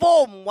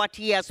perform what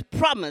He has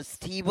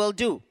promised He will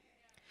do.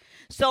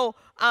 So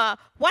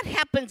what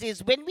happens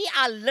is when we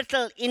are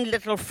in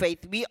little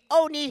faith, we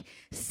only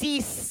see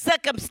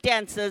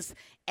circumstances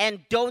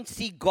and don't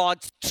see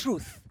God's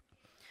truth.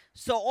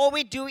 So all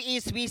we do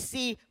is we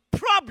see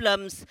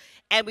problems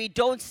and we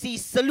don't see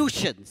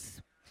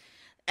solutions.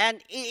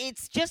 And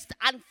it's just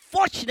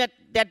unfortunate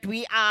that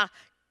we are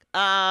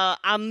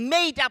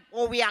made up,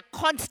 or we are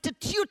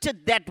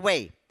constituted that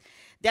way,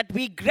 that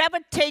we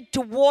gravitate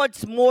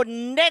towards more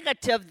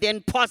negative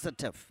than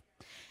positive.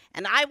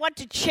 And I want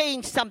to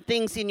change some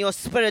things in your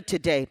spirit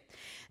today,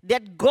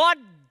 that God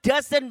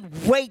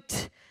doesn't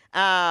wait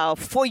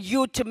for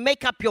you to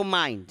make up your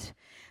mind.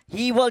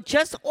 He will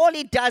just, all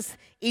He does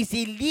is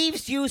He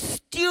leaves you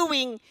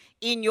stewing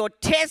in your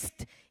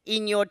test,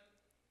 in your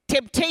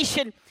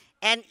temptation,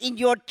 and in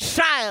your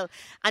trial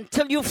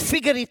until you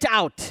figure it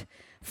out.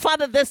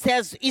 Father, this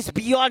is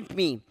beyond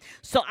me.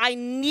 So I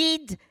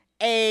need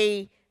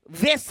a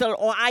vessel,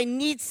 or I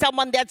need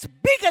someone that's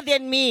bigger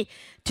than me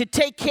to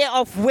take care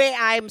of where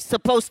I'm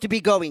supposed to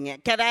be going.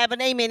 Can I have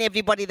an amen,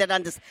 everybody that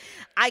understands?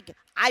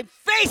 I'm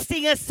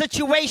facing a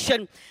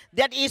situation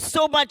that is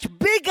so much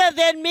bigger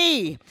than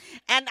me,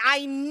 and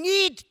I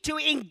need to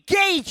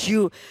engage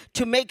you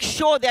to make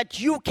sure that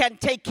you can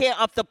take care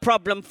of the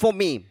problem for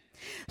me.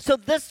 So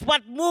this is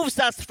what moves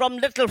us from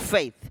little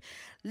faith.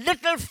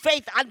 Little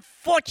faith,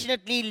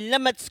 unfortunately,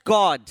 limits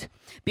God,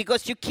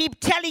 because you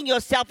keep telling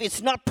yourself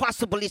it's not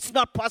possible, it's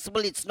not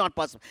possible, it's not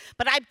possible.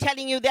 But I'm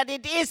telling you that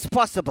it is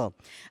possible.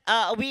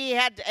 We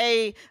had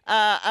a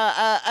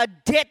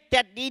debt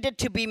that needed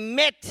to be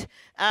met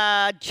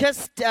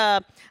just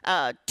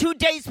 2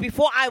 days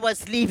before I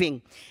was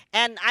leaving.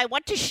 And I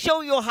want to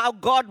show you how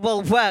God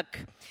will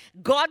work.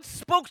 God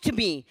spoke to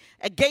me,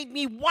 gave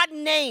me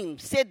one name,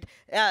 said,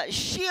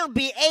 she'll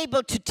be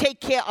able to take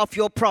care of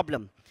your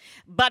problem.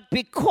 But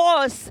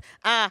because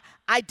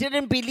I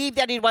didn't believe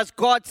that it was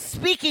God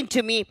speaking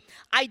to me,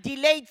 I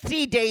delayed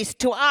 3 days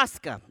to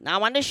ask her. Now, I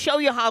want to show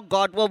you how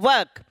God will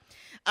work.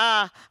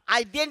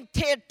 I then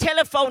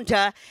telephoned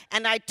her,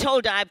 and I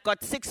told her I've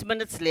got 6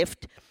 minutes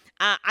left.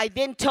 I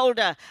then told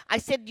her, I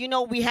said,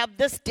 we have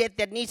this debt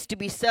that needs to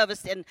be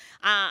serviced. And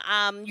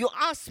you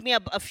asked me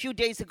a few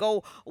days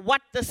ago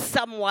what the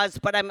sum was,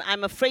 but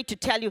I'm afraid to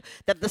tell you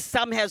that the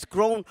sum has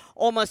grown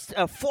almost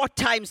 4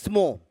 times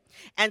more.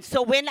 And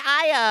so when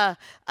I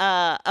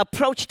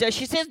approached her,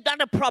 she says,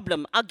 not a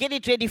problem. I'll get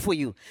it ready for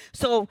you.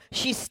 So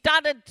she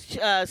started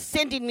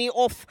sending me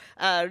off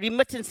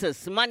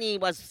remittances. Money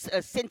was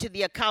sent to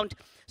the account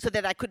so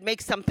that I could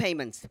make some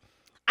payments.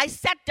 I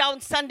sat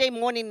down Sunday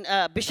morning,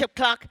 Bishop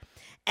Clark,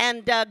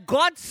 and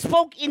God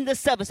spoke in the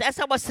service. As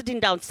I was sitting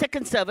down,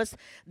 second service,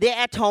 there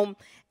at home,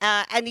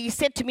 and He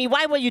said to me,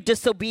 why were you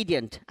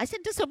disobedient? I said,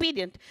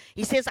 disobedient?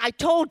 He says, I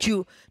told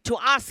you to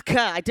ask her.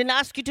 I didn't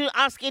ask you to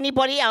ask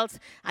anybody else.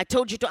 I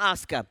told you to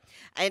ask her.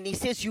 And He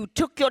says, you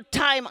took your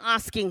time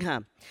asking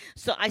her.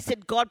 So I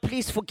said, God,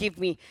 please forgive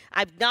me.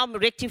 I've now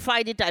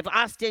rectified it. I've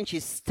asked her, and she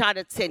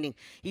started sending.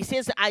 He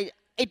says,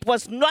 it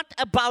was not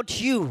about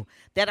you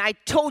that I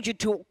told you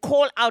to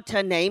call out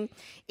her name.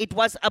 It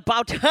was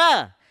about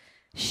her.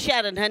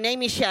 Sharon, her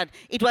name is Sharon.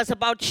 It was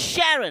about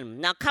Sharon.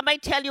 Now, come I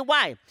tell you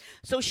why.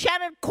 So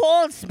Sharon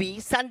calls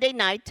me Sunday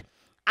night.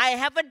 I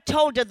haven't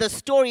told her the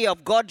story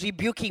of God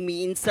rebuking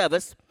me in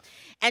service.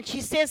 And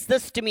she says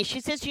this to me.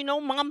 She says,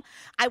 Mom,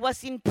 I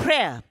was in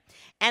prayer.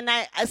 And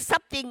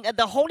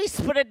the Holy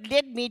Spirit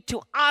led me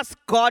to ask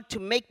God to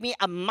make me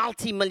a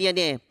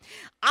multimillionaire.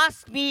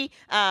 Asked me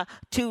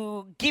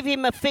to give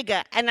Him a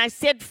figure. And I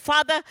said,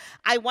 Father,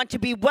 I want to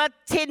be worth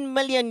 10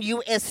 million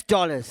US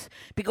dollars.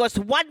 Because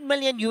 1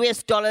 million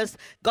US dollars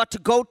got to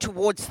go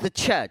towards the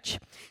church.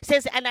 He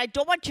says, and I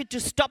don't want you to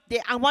stop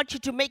there. I want you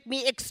to make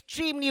me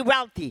extremely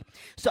wealthy.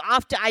 So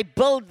after I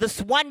build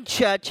this one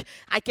church,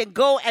 I can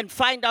go and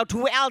find out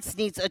who else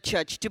needs a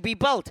church to be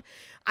built.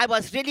 I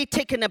was really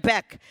taken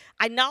aback.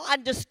 I now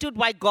understood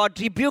why God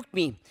rebuked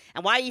me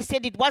and why He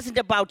said it wasn't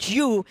about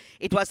you,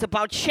 it was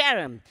about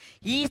Sharon.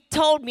 He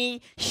told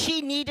me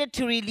she needed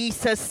to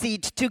release her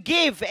seed to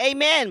give.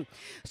 Amen.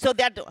 So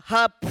that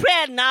her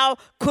prayer now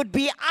could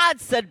be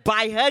answered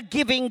by her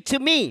giving to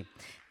me.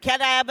 Can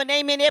I have an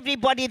amen,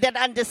 everybody that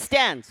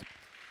understands?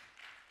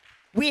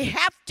 We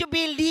have to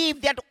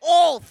believe that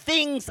all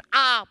things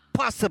are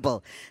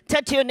possible.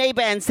 Turn to your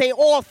neighbor and say,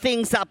 all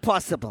things are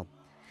possible.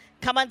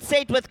 Come and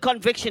say it with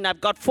conviction.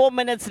 I've got 4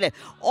 minutes left.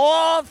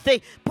 All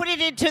things. Put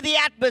it into the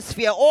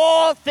atmosphere.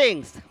 All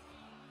things.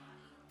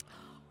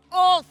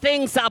 All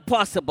things are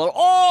possible.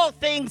 All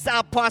things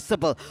are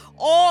possible.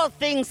 All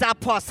things are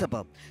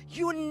possible.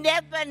 You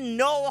never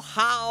know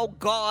how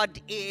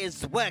God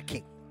is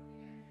working.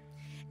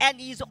 And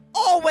He's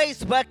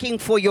always working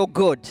for your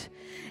good.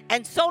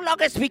 And so long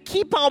as we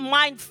keep our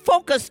mind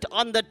focused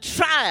on the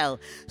trial,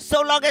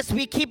 so long as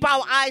we keep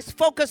our eyes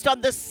focused on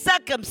the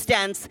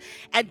circumstance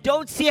and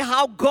don't see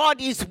how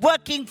God is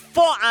working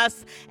for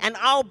us and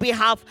our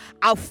behalf,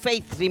 our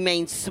faith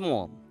remains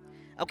small.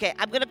 Okay,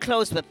 I'm going to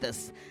close with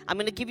this. I'm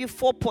going to give you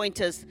 4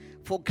 pointers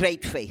for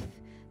great faith.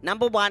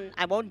 Number 1,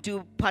 I won't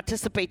do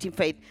participating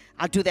faith.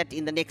 I'll do that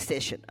in the next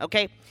session,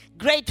 okay?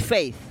 Great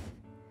faith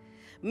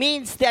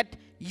means that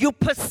you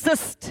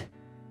persist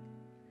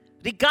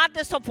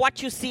regardless of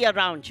what you see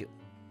around you.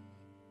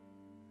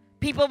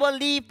 People will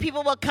leave,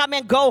 people will come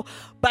and go,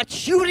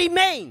 but you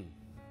remain.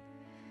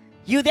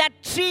 You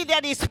that tree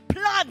that is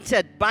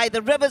planted by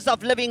the rivers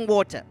of living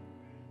water.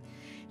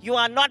 You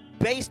are not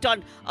based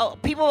on,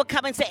 people will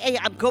come and say, hey,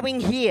 I'm going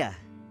here.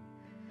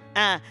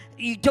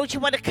 Don't you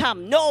want to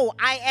come? No,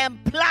 I am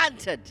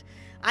planted.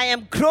 I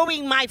am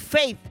growing my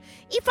faith.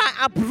 If I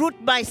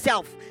uproot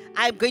myself,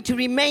 I'm going to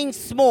remain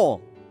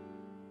small.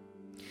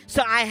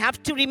 So I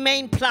have to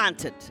remain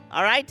planted,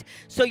 all right?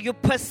 So you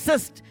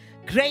persist.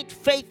 Great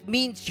faith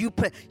means you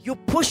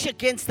push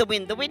against the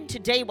wind. The wind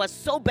today was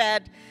so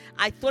bad,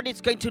 I thought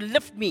it's going to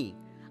lift me.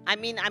 I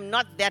mean, I'm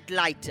not that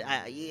light.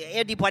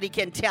 Anybody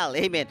can tell,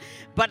 amen.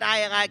 But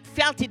I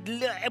felt it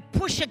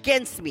push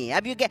against me.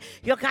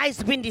 Your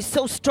guys' wind is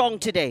so strong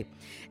today.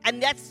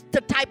 And that's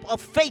the type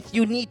of faith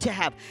you need to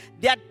have.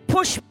 That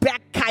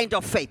push-back kind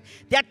of faith.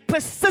 That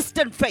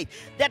persistent faith.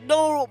 That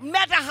no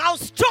matter how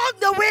strong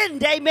the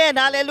wind, amen,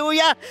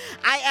 hallelujah,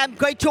 I am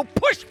going to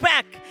push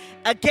back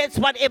against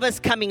whatever's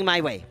coming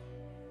my way.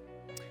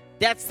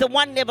 That's the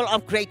one level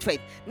of great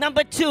faith.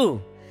 Number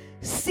 2,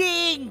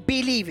 seeing,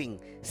 believing.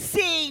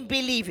 Seeing,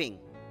 believing.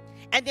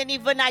 And then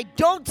even I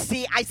don't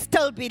see, I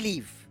still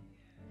believe.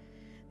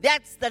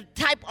 That's the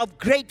type of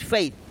great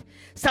faith.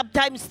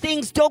 Sometimes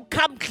things don't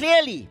come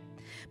clearly,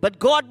 but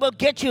God will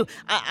get you.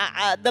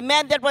 The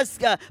man that was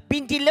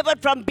being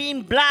delivered from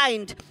being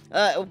blind,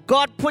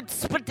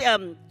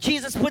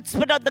 Jesus put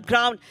spit on the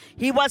ground.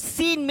 He was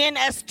seeing men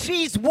as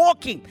trees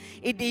walking.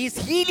 His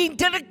healing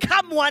didn't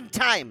come one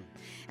time.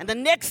 And the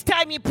next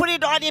time he put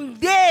it on him,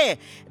 there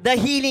the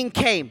healing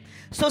came.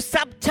 So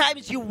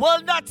sometimes you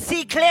will not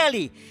see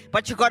clearly,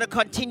 but you got to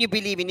continue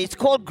believing. It's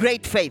called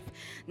great faith.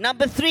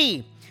 Number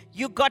 3,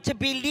 you got to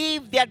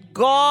believe that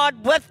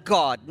with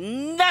God,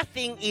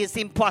 nothing is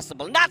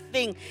impossible.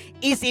 Nothing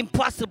is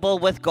impossible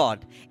with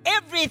God.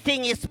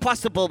 Everything is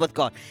possible with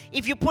God.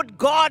 If you put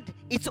God,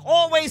 it's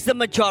always the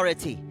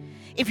majority.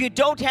 If you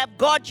don't have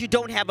God, you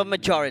don't have a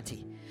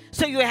majority.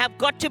 So you have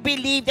got to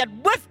believe that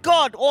with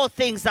God, all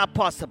things are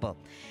possible.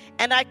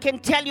 And I can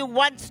tell you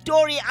one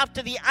story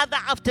after the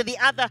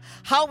other,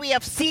 how we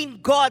have seen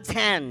God's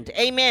hand.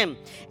 Amen.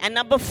 And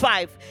number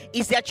 5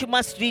 is that you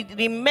must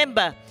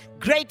remember,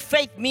 great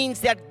faith means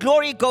that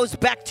glory goes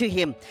back to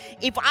Him.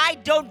 If I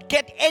don't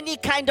get any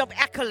kind of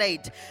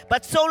accolade,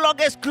 but so long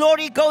as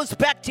glory goes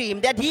back to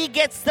Him, that He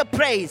gets the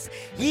praise,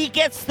 He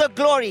gets the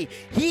glory,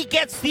 He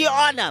gets the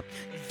honor,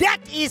 that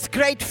is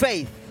great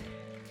faith.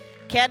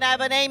 Can I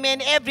have an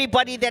amen,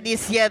 everybody that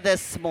is here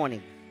this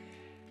morning?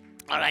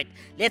 All right,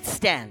 let's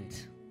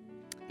stand.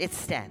 Let's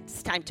stand.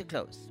 It's time to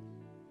close.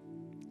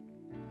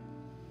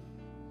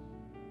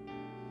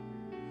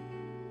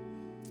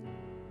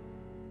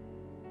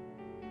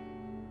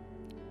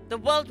 The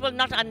world will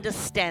not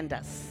understand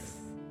us.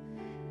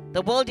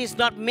 The world is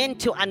not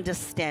meant to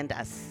understand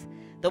us.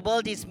 The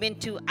world is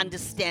meant to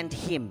understand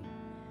Him.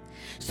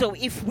 So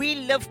if we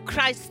live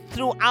Christ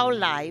through our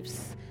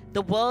lives,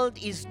 the world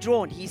is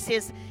drawn. He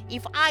says,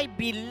 if I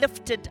be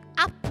lifted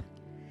up,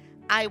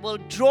 I will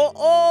draw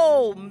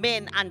all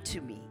men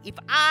unto me. If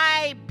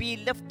I be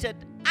lifted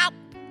up,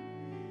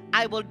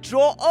 I will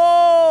draw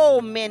all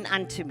men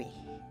unto me.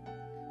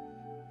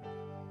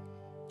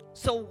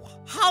 So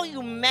how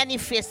you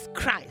manifest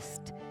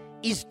Christ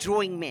is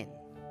drawing men.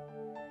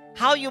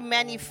 How you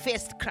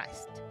manifest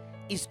Christ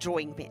is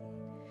drawing men.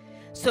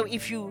 So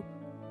if you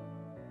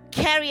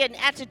carry an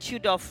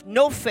attitude of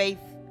no faith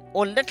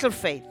or little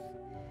faith,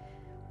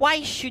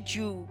 why should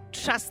you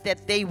trust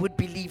that they would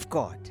believe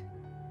God?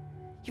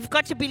 You've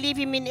got to believe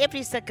Him in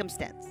every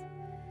circumstance.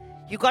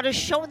 You've got to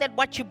show that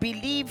what you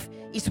believe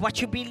is what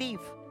you believe.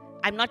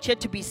 I'm not here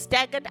to be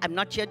staggered. I'm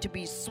not here to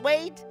be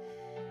swayed.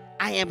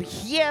 I am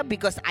here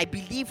because I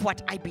believe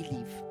what I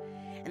believe.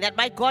 And that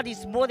my God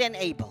is more than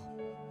able.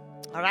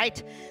 All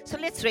right? So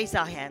let's raise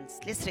our hands.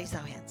 Let's raise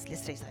our hands.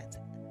 Let's raise our hands.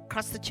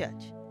 Across the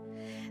church.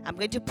 I'm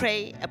going to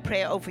pray a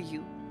prayer over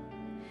you.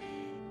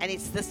 And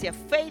it's this here.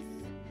 Faith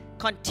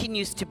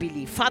continues to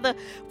believe. Father,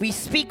 we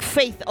speak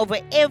faith over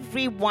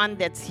everyone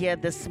that's here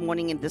this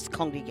morning in this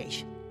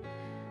congregation.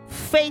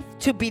 Faith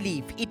to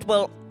believe. It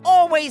will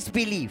always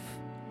believe.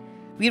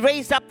 We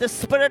raise up the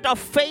spirit of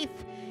faith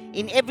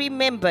in every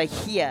member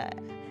here,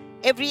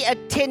 every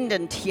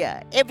attendant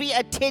here, every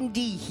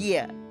attendee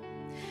here.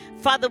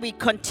 Father, we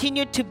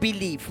continue to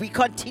believe. We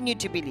continue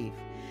to believe.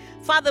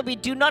 Father, we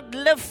do not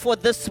live for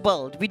this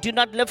world. We do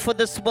not live for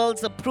this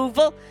world's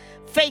approval.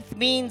 Faith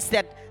means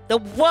that the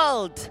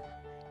world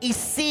is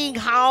seeing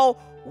how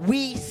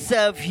we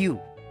serve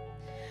you.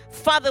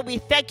 Father, we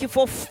thank you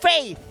for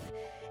faith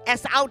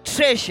as our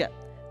treasure,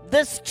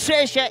 this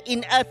treasure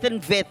in earthen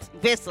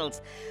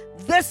vessels,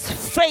 this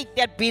faith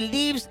that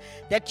believes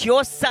that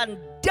your Son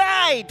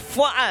died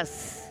for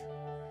us,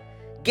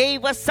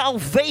 gave us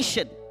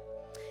salvation,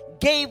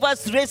 gave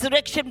us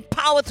resurrection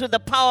power through the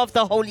power of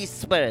the Holy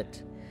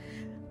Spirit.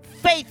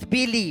 Faith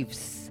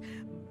believes.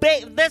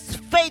 This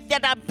faith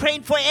that I'm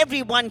praying for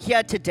everyone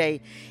here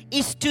today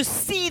is to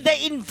see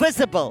the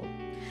invisible,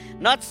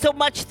 not so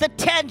much the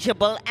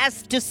tangible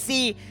as to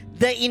see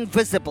the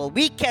invisible.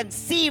 We can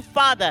see,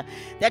 Father,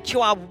 that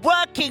you are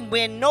working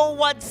where no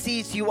one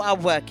sees you are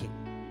working.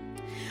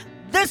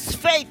 This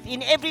faith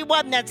in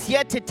everyone that's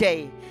here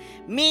today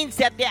means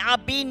that they are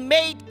being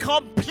made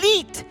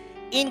complete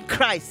in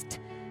Christ.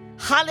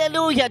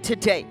 Hallelujah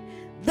today.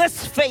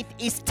 This faith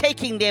is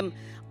taking them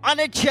on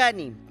a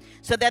journey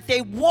so that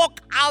they walk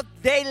out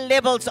their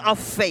levels of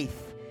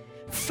faith.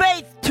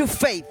 Faith to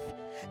faith.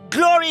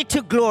 Glory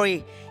to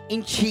glory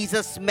in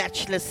Jesus'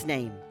 matchless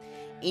name.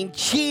 In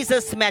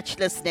Jesus'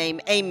 matchless name,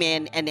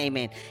 amen and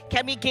amen.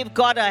 Can we give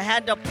God a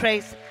hand of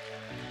praise?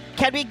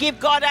 Can we give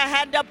God a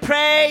hand of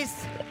praise?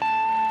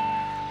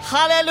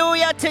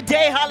 Hallelujah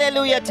today,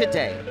 hallelujah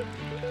today.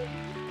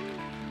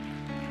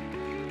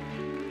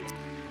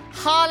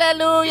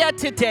 Hallelujah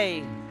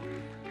today.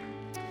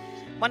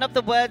 One of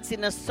the words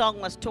in a song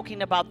was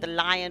talking about the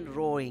lion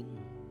roaring.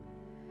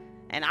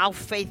 And our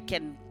faith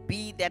can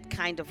be that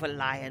kind of a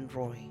lion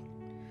roaring,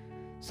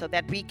 so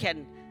that we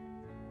can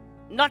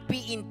not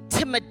be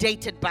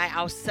intimidated by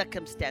our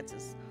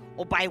circumstances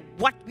or by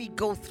what we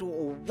go through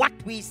or what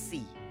we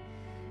see.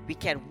 We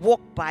can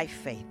walk by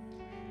faith.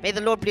 May the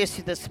Lord bless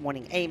you this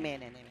morning.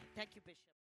 Amen and amen. Thank you, Bishop.